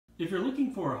If you're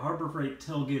looking for a Harbor Freight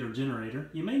TailGator generator,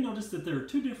 you may notice that there are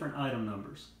two different item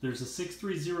numbers. There's a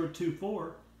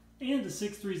 63024 and a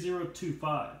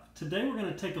 63025. Today we're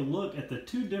going to take a look at the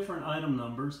two different item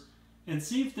numbers and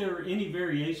see if there are any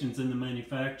variations in the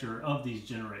manufacture of these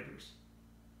generators.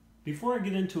 Before I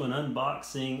get into an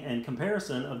unboxing and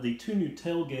comparison of the two new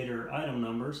TailGator item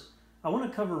numbers, I want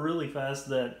to cover really fast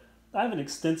that I have an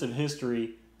extensive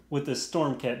history with this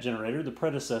StormCat generator, the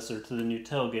predecessor to the new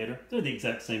TailGator. They're the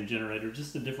exact same generator,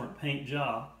 just a different paint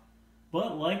job.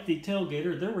 But like the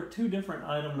TailGator, there were two different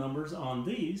item numbers on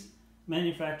these,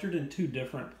 manufactured in two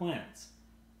different plants.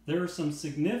 There are some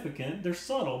significant, they're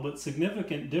subtle, but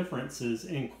significant differences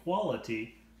in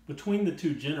quality between the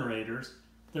two generators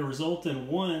that result in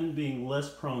one being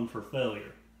less prone for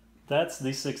failure. That's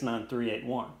the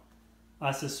 69381.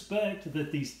 I suspect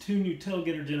that these two new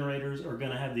TailGator generators are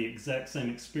going to have the exact same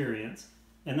experience,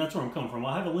 and that's where I'm coming from.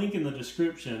 I'll have a link in the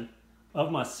description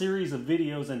of my series of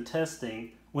videos and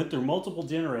testing. Went through multiple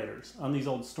generators on these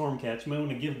old StormCats. You may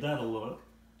want to give that a look.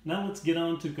 Now let's get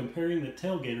on to comparing the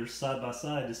TailGators side by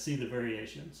side to see the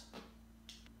variations.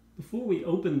 Before we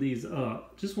open these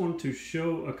up, just wanted to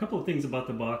show a couple of things about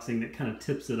the boxing that kind of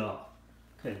tips it off.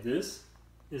 Okay, this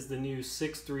is the new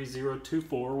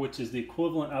 63024, which is the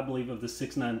equivalent, I believe, of the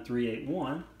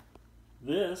 69381.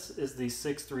 This is the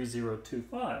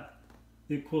 63025,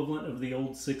 the equivalent of the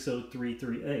old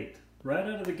 60338. Right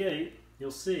out of the gate,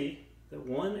 you'll see that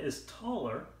one is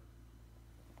taller,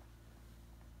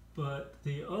 but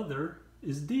the other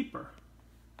is deeper,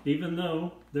 even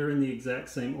though they're in the exact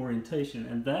same orientation.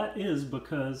 And that is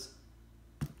because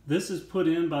this is put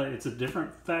in by, it's a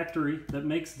different factory that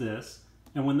makes this.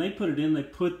 And when they put it in, they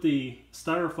put the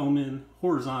styrofoam in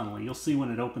horizontally. You'll see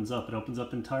when it opens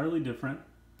up entirely different.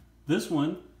 This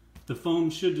one, the foam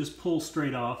should just pull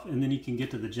straight off and then you can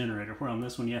get to the generator, where on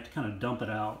this one you have to kind of dump it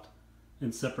out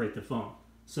and separate the foam.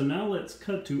 So now let's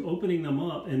cut to opening them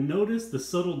up and notice the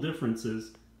subtle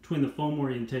differences between the foam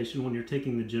orientation when you're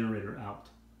taking the generator out.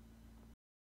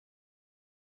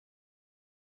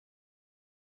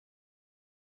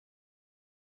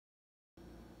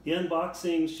 The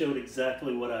unboxing showed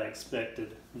exactly what I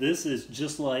expected. This is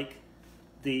just like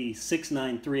the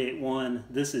 69381.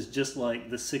 This is just like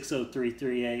the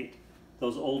 60338,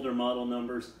 those older model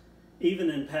numbers, even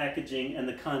in packaging and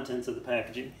the contents of the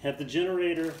packaging. Have the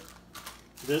generator,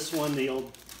 this one, the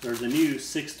new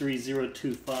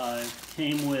 63025,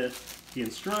 came with the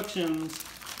instructions,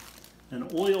 an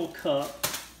oil cup,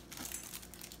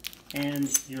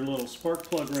 and your little spark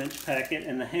plug wrench packet,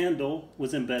 and the handle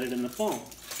was embedded in the foam.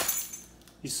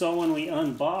 You saw when we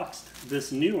unboxed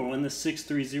this newer one, the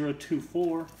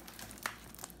 63024,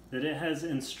 that it has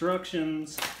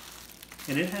instructions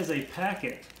and it has a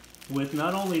packet with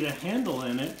not only the handle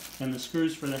in it and the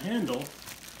screws for the handle,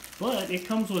 but it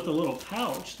comes with a little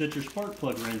pouch that your spark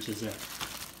plug wrench is in. I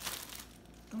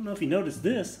don't know if you noticed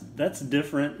this, that's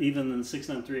different even than the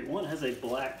 69381. It has a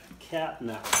black cap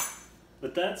now.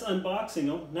 But that's unboxing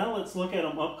them. Now let's look at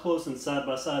them up close and side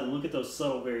by side and look at those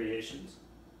subtle variations.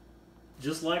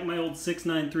 Just like my old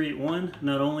 69381,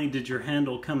 not only did your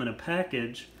handle come in a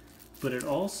package, but it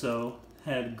also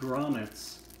had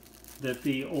grommets that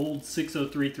the old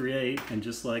 60338 and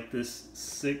just like this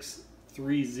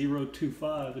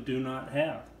 63025 do not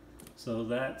have. So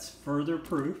that's further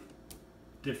proof.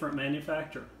 Different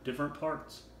manufacturer, different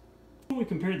parts. When we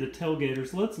compare the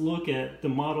TailGators, let's look at the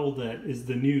model that is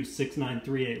the new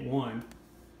 69381,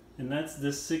 and that's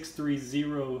this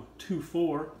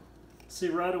 63024. See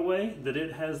right away that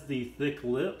it has the thick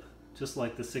lip, just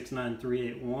like the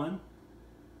 69381.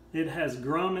 It has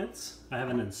grommets. I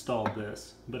haven't installed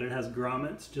this, but it has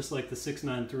grommets, just like the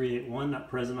 69381, not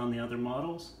present on the other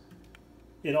models.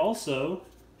 It also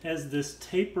has this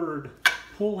tapered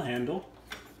pull handle,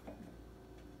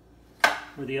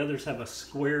 where the others have a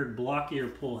squared,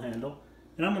 blockier pull handle.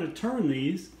 And I'm going to turn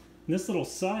these, and this little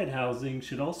side housing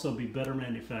should also be better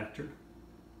manufactured.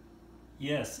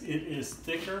 Yes, it is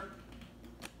thicker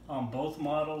on both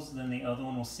models than the other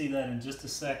one. We'll see that in just a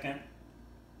second.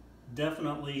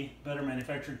 Definitely better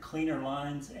manufactured, cleaner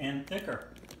lines, and thicker.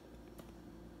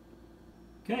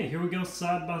 Okay, here we go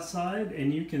side by side,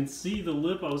 and you can see the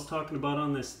lip I was talking about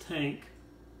on this tank.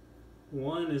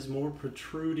 One is more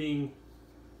protruding,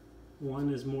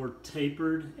 one is more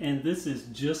tapered, and this is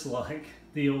just like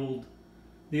the old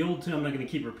two. I'm not going to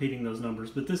keep repeating those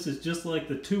numbers, but this is just like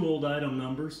the two old item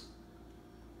numbers.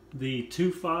 The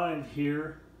 2.5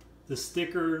 here, the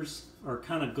stickers are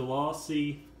kind of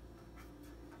glossy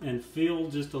and feel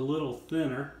just a little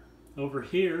thinner. Over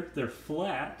here, they're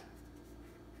flat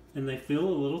and they feel a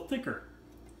little thicker.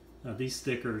 Now these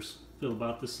stickers feel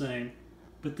about the same.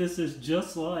 but this is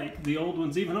just like the old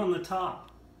ones, even on the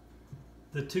top.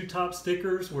 The two top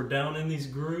stickers were down in these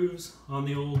grooves on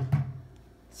the old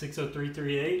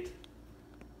 60338,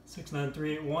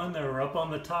 69381. They were up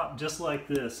on the top just like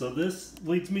this. So this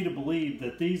leads me to believe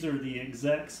that these are the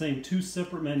exact same two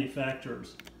separate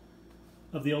manufacturers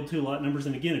of the old two lot numbers.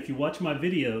 And again, if you watch my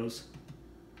videos,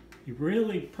 you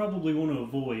really probably want to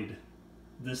avoid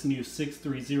this new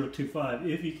 63025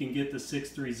 if you can get the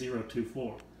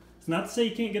 63024. It's not to say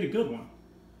you can't get a good one,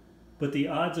 but the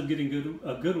odds of getting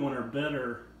a good one are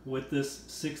better with this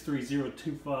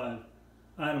 63025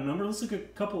 item number. Let's look at a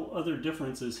couple other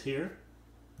differences here.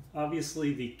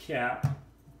 Obviously the cap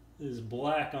is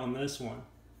black on this one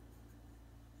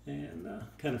and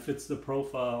kind of fits the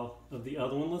profile of the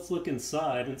other one. Let's look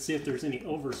inside and see if there's any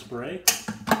overspray.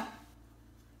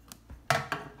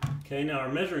 Okay, now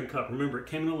our measuring cup, remember it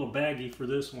came in a little baggy for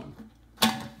this one.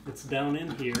 It's down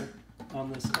in here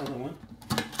on this other one.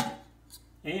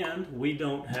 And we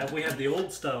have the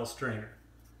old style strainer.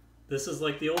 This is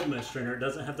like the old mesh strainer. It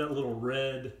doesn't have that little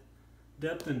red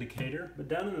depth indicator. But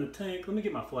down in the tank, let me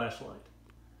get my flashlight.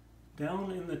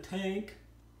 Down in the tank,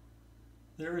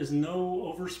 there is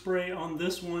no overspray on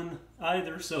this one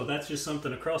either. So that's just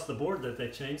something across the board that they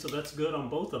changed. So that's good on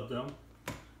both of them.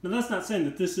 Now that's not saying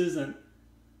that this isn't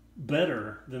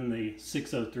better than the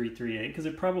 60338, because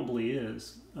it probably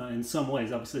is in some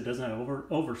ways. Obviously it doesn't have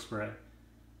overspray.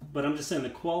 But I'm just saying the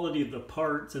quality of the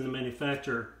parts and the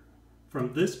manufacturer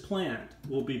from this plant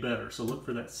will be better. So look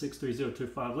for that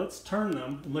 63025. Let's turn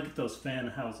them and look at those fan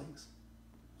housings.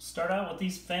 Start out with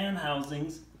these fan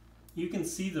housings. You can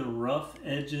see the rough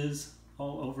edges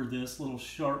all over this, little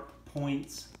sharp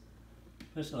points,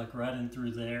 especially like right in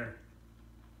through there.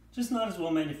 Just not as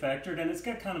well manufactured, and it's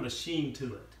got kind of a sheen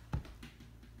to it.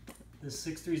 This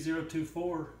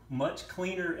 63024, much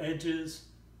cleaner edges,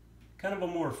 kind of a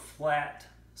more flat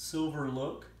silver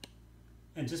look,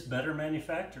 and just better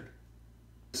manufactured.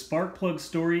 The spark plug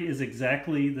story is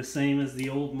exactly the same as the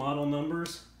old model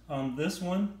numbers on this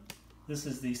one. This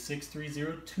is the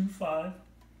 63025.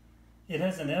 It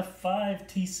has an F5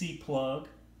 TC plug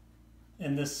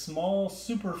and this small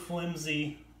super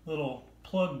flimsy little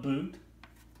plug boot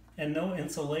and no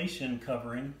insulation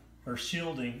covering or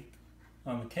shielding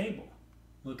on the cable.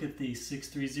 Look at the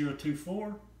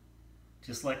 63024,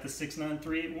 just like the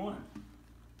 69381.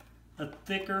 A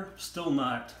thicker, still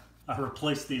not, I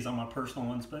replaced these on my personal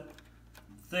ones, but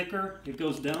thicker, it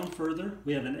goes down further.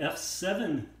 We have an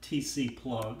F7 TC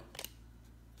plug,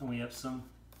 and we have some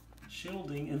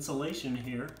shielding insulation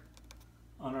here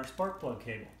on our spark plug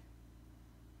cable.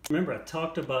 Remember, I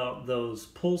talked about those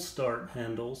pull start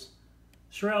handles.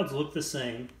 Shrouds look the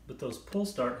same, but those pull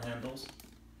start handles,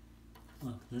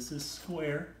 look, this is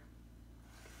square.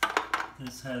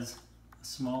 This has a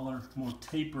smaller, more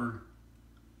tapered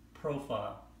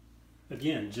profile.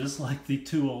 Again, just like the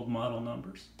two old model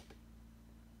numbers.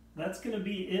 That's going to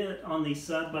be it on the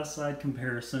side-by-side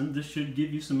comparison. This should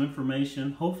give you some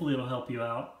information. Hopefully it'll help you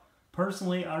out.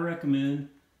 Personally, I recommend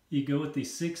you go with the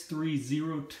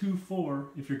 63024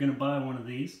 if you're going to buy one of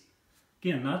these.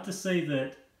 Again, not to say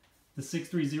that the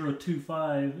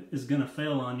 63025 is going to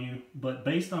fail on you, but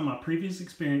based on my previous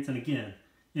experience, and again,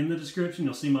 in the description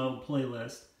you'll see my old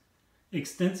playlist,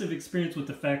 extensive experience with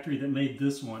the factory that made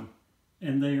this one,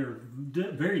 and they are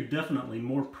very definitely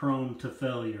more prone to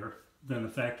failure than the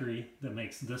factory that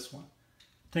makes this one.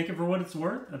 Take it for what it's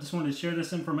worth. I just wanted to share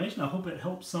this information. I hope it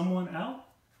helps someone out.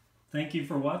 Thank you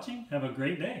for watching. Have a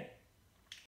great day.